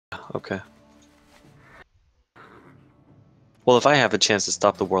okay. Well, if I have a chance to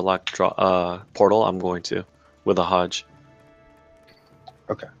stop the Warlock portal, I'm going to. With a Hodge.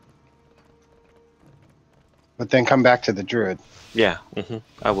 Okay. But then come back to the Druid. Yeah,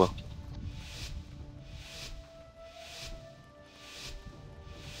 I will.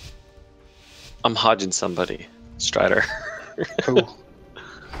 I'm hodging somebody, Strider. Cool.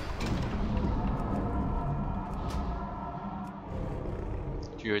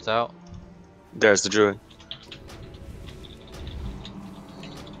 Druid's out. There's the Druid.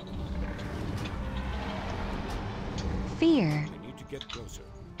 Fear. I need to get closer.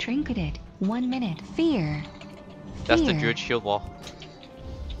 Trinketed. 1 minute. Fear. That's the Fear. Druid shield wall.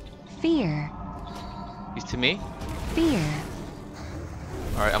 Fear. He's to me. Fear.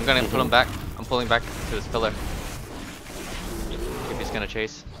 Alright, I'm gonna pull him back. I'm pulling back to this pillar. If he's gonna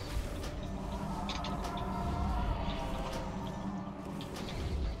chase.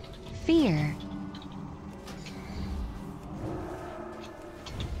 Fear.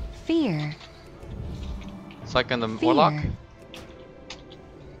 Fear. It's like in the Fear. Warlock.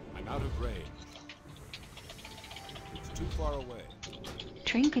 I'm out of range. It's too far away.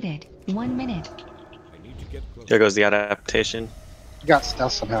 Trinketed. 1 minute. I need to get closer. There goes the adaptation. You got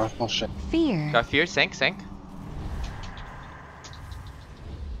stealth somehow. Oh shit. Fear. Got fear, sank.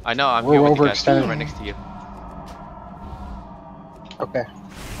 I know, I'm We're here with you guys. overextended. I'm right next to you. Okay.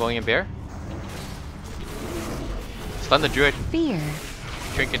 Going in bear. Stun the Druid. Fear.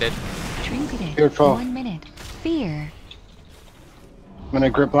 Trinketed. Trinketed. Beautiful. 1 minute. Fear. I'm gonna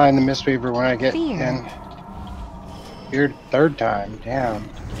grip line the Mistweaver when I get Fear. in. Here, third time. Damn.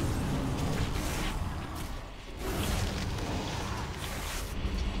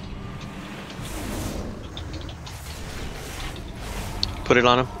 Put it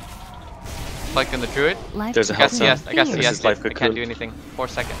on him. Like in the Druid. Life There's a I health got cell. CS. I got Fear. This CS. is life I can't cocoon. do anything. 4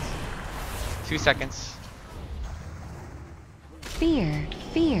 seconds. 2 seconds. Fear.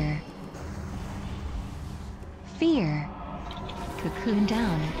 Fear. Fear. Cocoon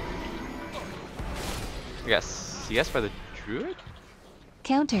down. We got CS by the Druid?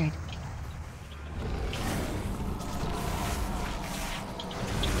 Countered.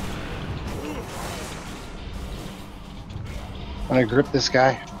 I'm gonna grip this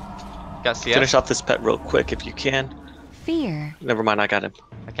guy. Got CS. Finish off this pet real quick if you can. Fear. Never mind, I got him.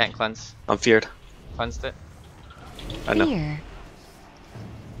 I can't cleanse. I'm feared. Cleansed it. I know. Fear.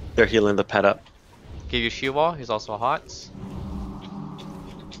 They're healing the pet up. Gave you shield wall. He's also hot.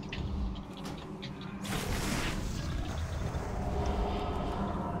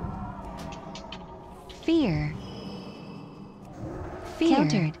 Fear. Fear.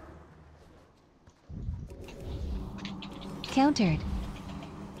 Countered. Countered.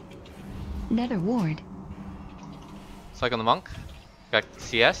 Nether ward. It's like on the monk. Got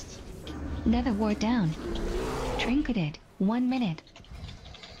CS'd. Nether ward down. Trinketed. 1 minute.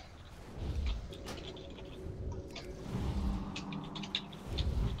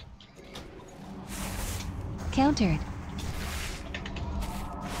 Countered.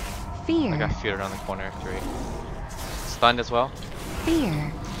 Fear. I got feared around the corner. 3. Stunned as well.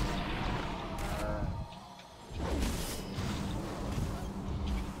 Fear.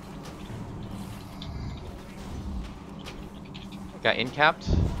 Got incapped.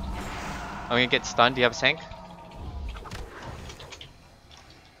 I'm gonna get stunned. Do you have a sank?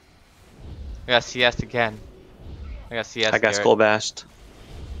 I got CS'd again. I got CS. I got skull bashed.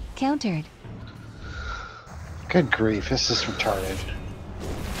 Countered. Good grief, this is retarded.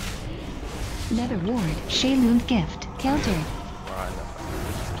 Nether ward. Shaylund gift. Countered.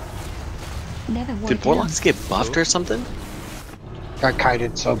 Nether ward Did down. Warlocks get buffed or something? Got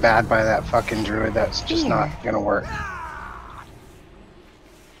kited so bad by that fucking Druid that's just not gonna work.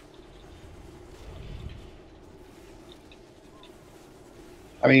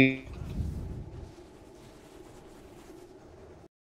 I mean,